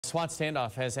SWAT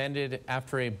standoff has ended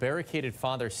after a barricaded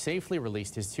father safely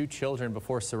released his two children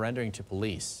before surrendering to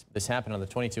police. This happened on the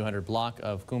 2200 block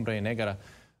of Cumbre Negra.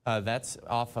 That's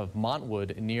off of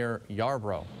Montwood near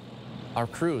Yarborough. Our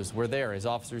crews were there as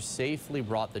officers safely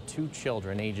brought the two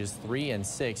children, ages 3 and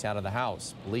 6, out of the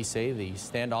house. Police say the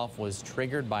standoff was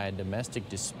triggered by a domestic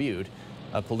dispute.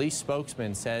 A police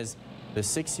spokesman says the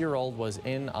 6-year-old was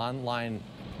in online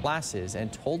classes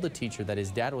and told the teacher that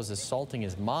his dad was assaulting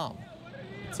his mom.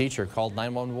 The teacher called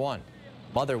 911.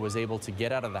 Mother was able to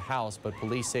get out of the house, but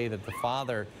police say that the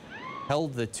father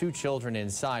held the two children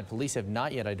inside. Police have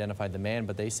not yet identified the man,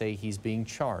 but they say he's being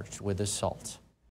charged with assault.